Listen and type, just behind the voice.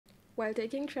While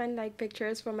taking trend-like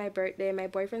pictures for my birthday, my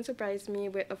boyfriend surprised me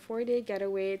with a 4-day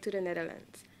getaway to the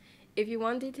Netherlands. If you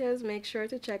want details, make sure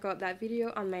to check out that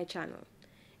video on my channel.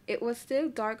 It was still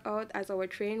dark out as our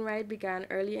train ride began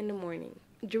early in the morning.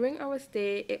 During our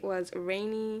stay, it was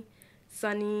rainy,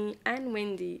 sunny, and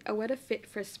windy, a weather fit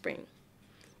for spring.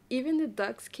 Even the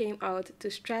ducks came out to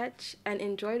stretch and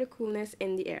enjoy the coolness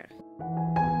in the air.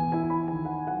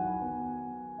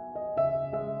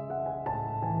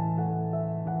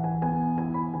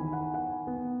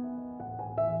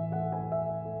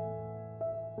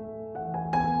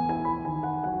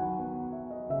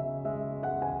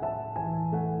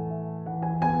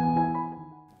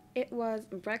 It was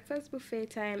breakfast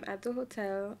buffet time at the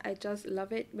hotel. I just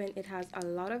love it when it has a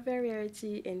lot of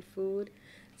variety in food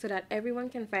so that everyone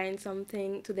can find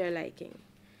something to their liking.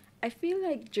 I feel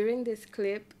like during this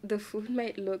clip, the food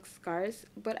might look scarce,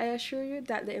 but I assure you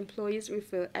that the employees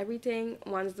refill everything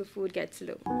once the food gets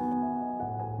low.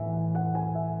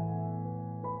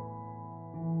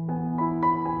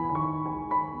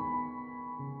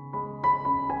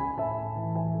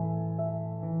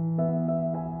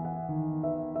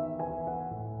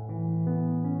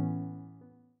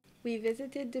 We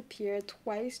visited the pier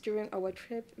twice during our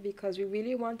trip because we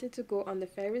really wanted to go on the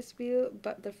Ferris wheel,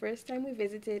 but the first time we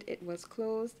visited it was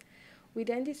closed. We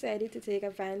then decided to take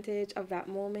advantage of that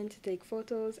moment to take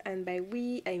photos, and by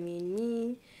we, I mean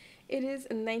me. It is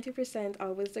 90%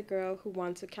 always the girl who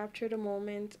wants to capture the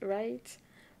moment, right?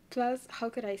 Plus, how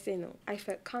could I say no? I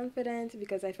felt confident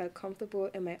because I felt comfortable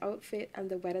in my outfit, and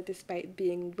the weather, despite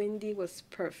being windy, was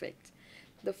perfect.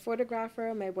 The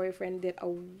photographer, my boyfriend, did a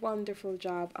wonderful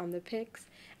job on the pics.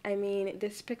 I mean,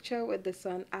 this picture with the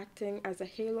sun acting as a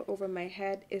halo over my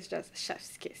head is just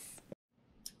chef's kiss.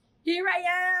 Here I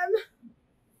am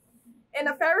in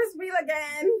a Ferris wheel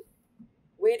again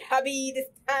with hubby this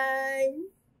time.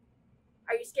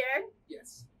 Are you scared?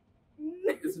 Yes.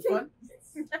 Is it fun?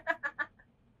 Yes.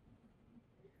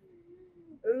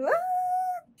 Look!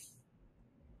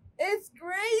 It's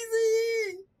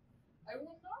crazy! I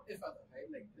wonder if at a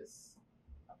height like this,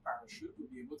 a parachute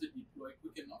would be able to deploy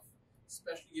quick enough,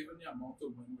 especially given the amount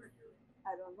of wind we're hearing.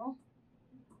 I don't know.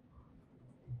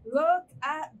 Look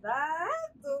at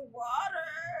that! The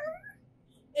water!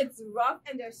 It's rough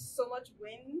and there's so much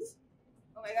wind.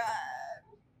 Oh my god.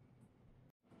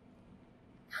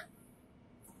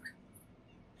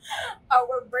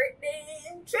 Our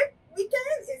birthday trip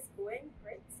weekend is going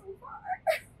great so far.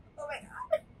 Oh my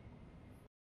god.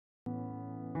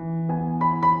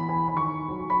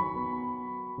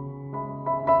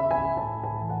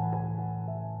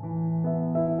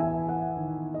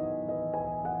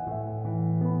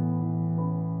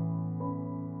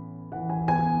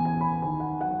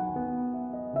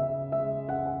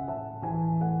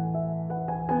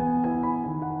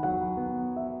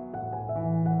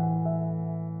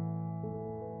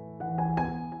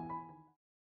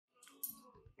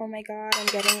 Oh my god, I'm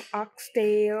getting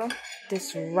oxtail.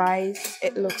 This rice,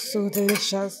 it looks so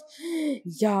delicious.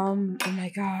 Yum. Oh my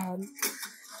god.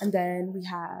 And then we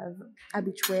have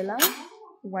habichuela,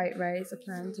 white rice, a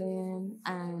plantain,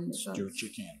 and Stew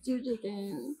chicken. stew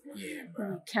chicken. Yeah, We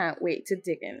bro. can't wait to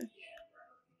dig in.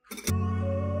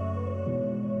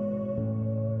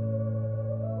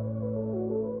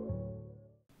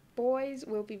 Boys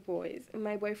will be boys.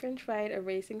 My boyfriend tried a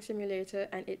racing simulator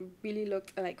and it really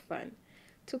looked like fun.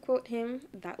 To quote him,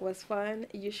 "That was fun,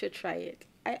 you should try it."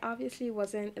 I obviously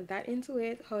wasn't that into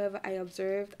it, however, I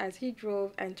observed as he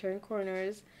drove and turned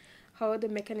corners how the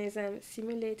mechanism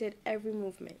simulated every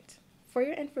movement. For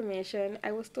your information,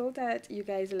 I was told that you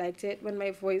guys liked it when my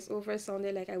voiceover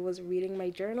sounded like I was reading my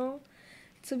journal.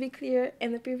 To be clear,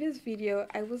 in the previous video,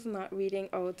 I was not reading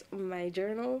out my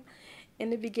journal in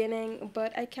the beginning,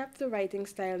 but I kept the writing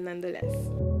style nonetheless.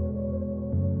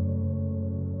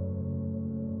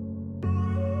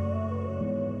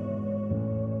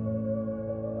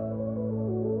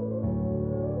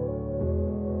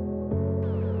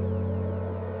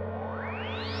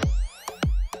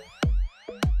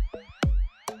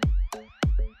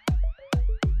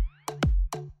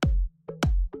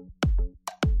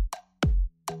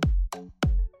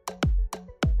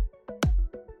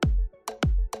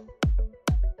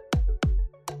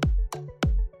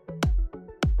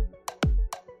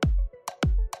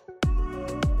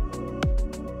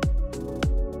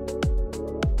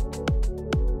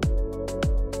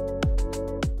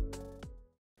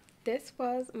 This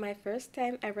was my first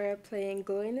time ever playing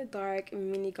glow-in-the-dark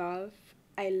mini golf.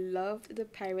 I loved the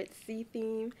pirate sea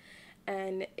theme,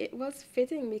 and it was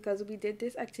fitting because we did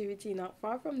this activity not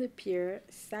far from the pier.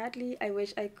 Sadly, I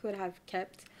wish I could have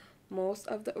kept most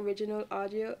of the original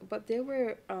audio, but they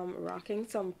were rocking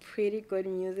some pretty good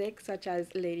music, such as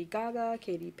Lady Gaga,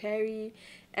 Katy Perry,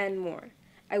 and more.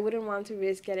 I wouldn't want to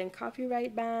risk getting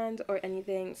copyright banned or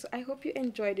anything, so I hope you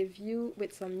enjoy the view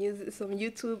with some music, some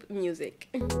YouTube music.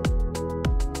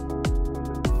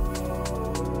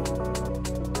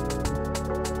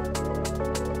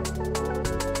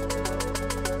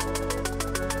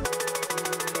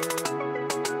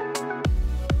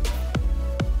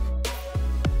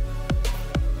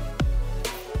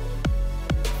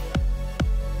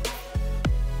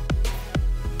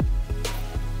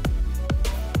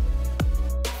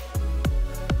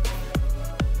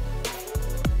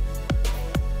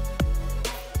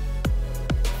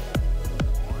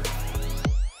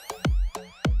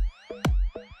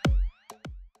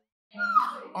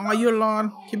 Oh, your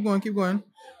lawn. Keep going, keep going.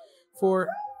 4.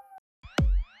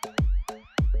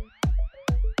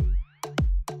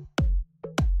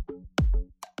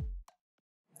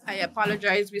 I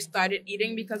apologize. We started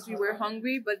eating because we were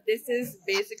hungry, but this is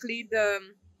basically the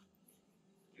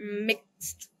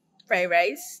mixed fried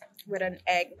rice with an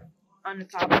egg on the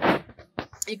top.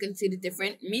 You can see the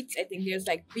different meats. I think there's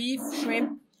like beef,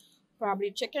 shrimp,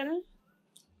 probably chicken.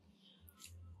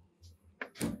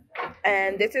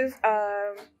 And this is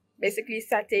basically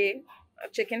satay,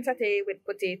 chicken satay with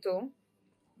potato.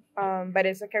 But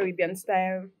it's a Caribbean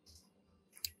style.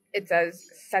 It says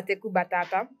satay ku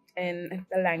batata in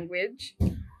the language.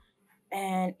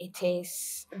 And it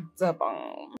tastes the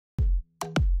bomb.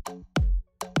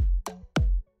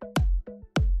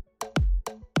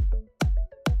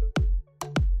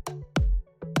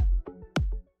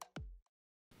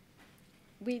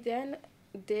 We then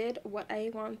did what I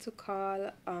want to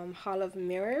call Hall of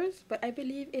Mirrors, but I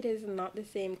believe it is not the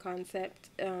same concept.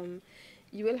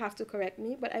 You will have to correct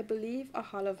me, but I believe a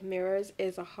Hall of Mirrors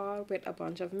is a hall with a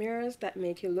bunch of mirrors that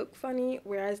make you look funny,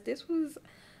 whereas this was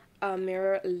a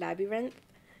mirror labyrinth.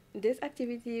 This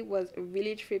activity was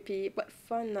really trippy but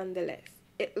fun nonetheless.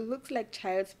 It looks like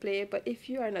child's play, but if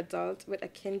you are an adult with a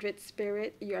kindred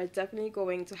spirit, you are definitely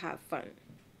going to have fun.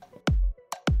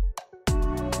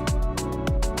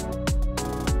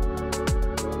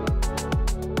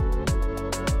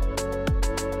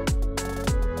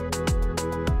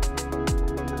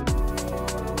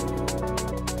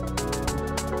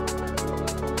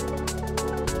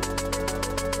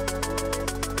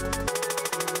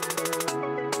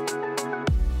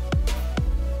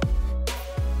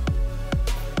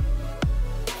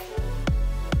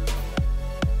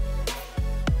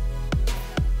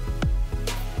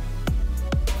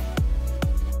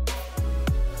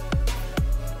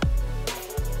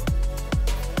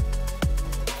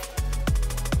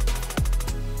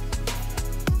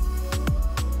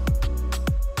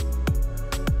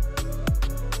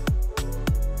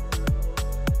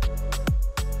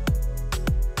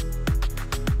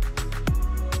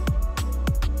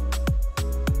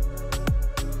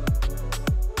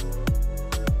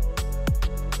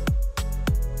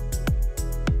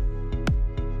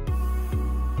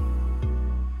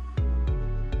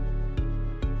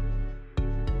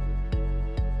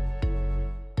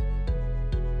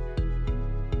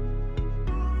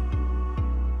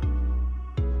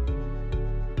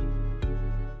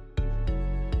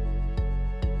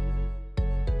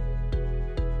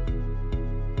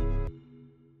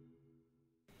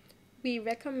 We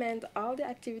recommend all the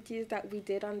activities that we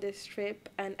did on this trip,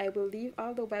 and I will leave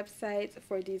all the websites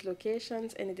for these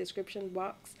locations in the description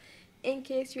box in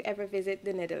case you ever visit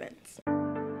the Netherlands.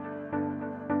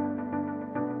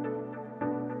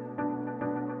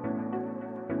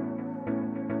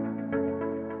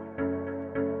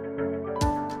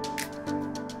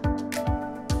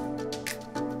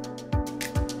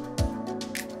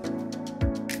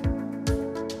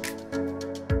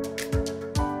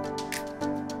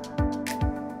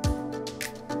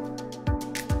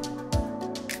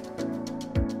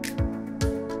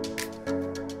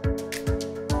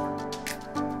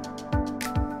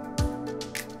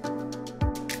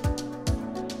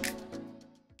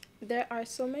 There are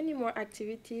so many more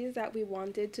activities that we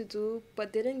wanted to do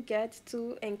but didn't get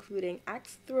to, including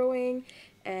axe throwing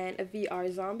and a VR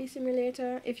zombie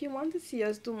simulator. If you want to see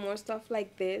us do more stuff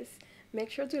like this, make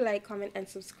sure to like, comment, and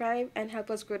subscribe and help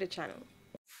us grow the channel.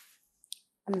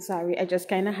 I'm sorry, I just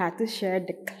kind of had to share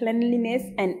the cleanliness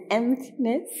and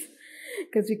emptiness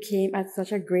because we came at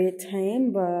such a great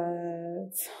time,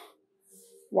 but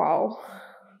wow.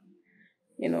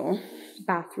 You know,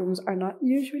 bathrooms are not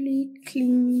usually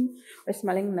clean or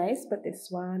smelling nice, but this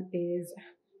one is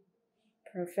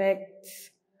perfect.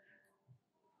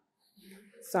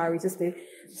 Sorry to stay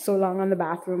so long on the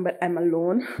bathroom, but I'm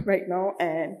alone right now,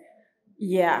 and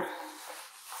yeah,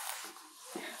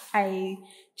 I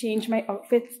changed my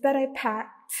outfits that I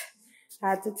packed. I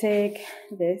had to take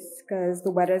this because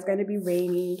the weather is going to be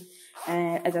rainy,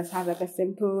 and I just have like a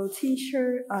simple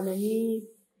t-shirt underneath.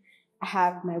 I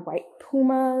have my white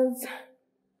Pumas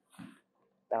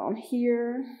down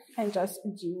here and just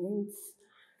jeans.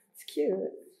 It's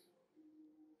cute.